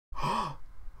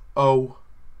Oh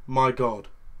my god.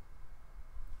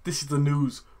 This is the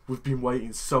news we've been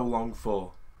waiting so long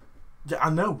for. Yeah, I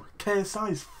know.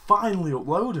 KSI is finally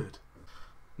uploaded.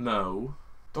 No.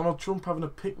 Donald Trump having a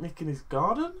picnic in his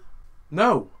garden?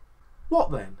 No.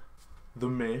 What then? The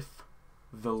myth.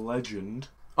 The legend.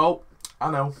 Oh, I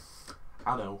know.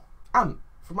 Ant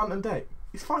from Ant and Dec.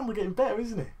 He's finally getting better,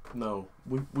 isn't he? No.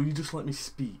 Will you just let me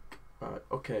speak? Right,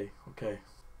 okay.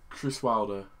 Chris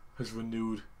Wilder has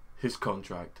renewed his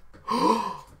contract.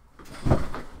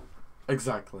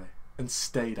 Exactly. And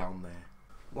stay down there.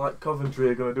 Like Coventry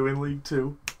are going to do in League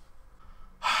 2.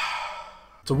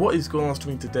 So what is going on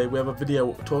stream today? We have a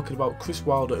video talking about Chris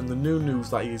Wilder and the new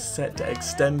news that he is set to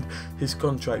extend his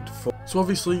contract for. So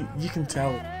obviously you can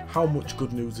tell how much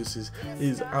good news this is. It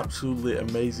is absolutely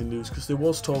amazing news because there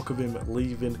was talk of him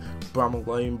leaving Bramall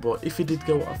Lane, but if he did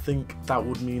go, I think that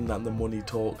would mean that the money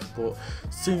talks. But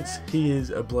since he is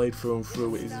a Blade through and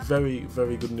through, it is very,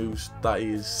 very good news that he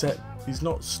is set. He's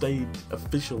not stayed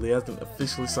officially, he hasn't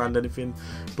officially signed anything,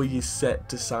 but he's set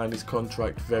to sign his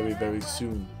contract very, very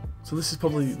soon. So this is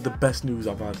probably the best news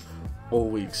I've had all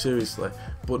week, seriously.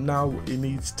 But now he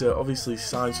needs to obviously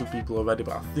sign some people already,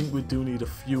 but I think we do need a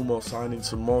few more signings,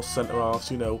 some more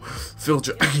centre-halves, you know, Phil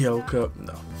Jagielka.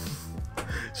 No,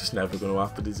 it's just never going to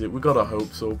happen, is it? We gotta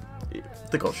hope so.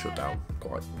 They got shut down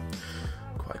quite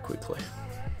quickly.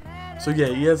 So yeah,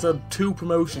 he has had 2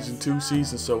 promotions in 2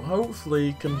 seasons, so hopefully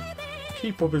he can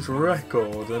keep up his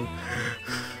record. And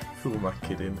who am I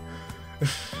kidding?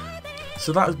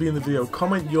 So that has been the video.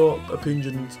 Comment your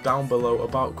opinions down below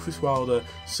about Chris Wilder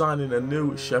signing a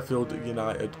new Sheffield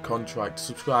United contract.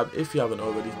 Subscribe if you haven't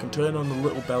already. You can turn on the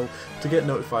little bell to get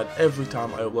notified every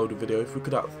time I upload a video. If we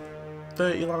could have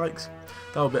 30 likes,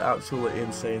 that would be absolutely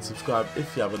insane. Subscribe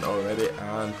if you haven't already,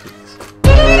 and peace.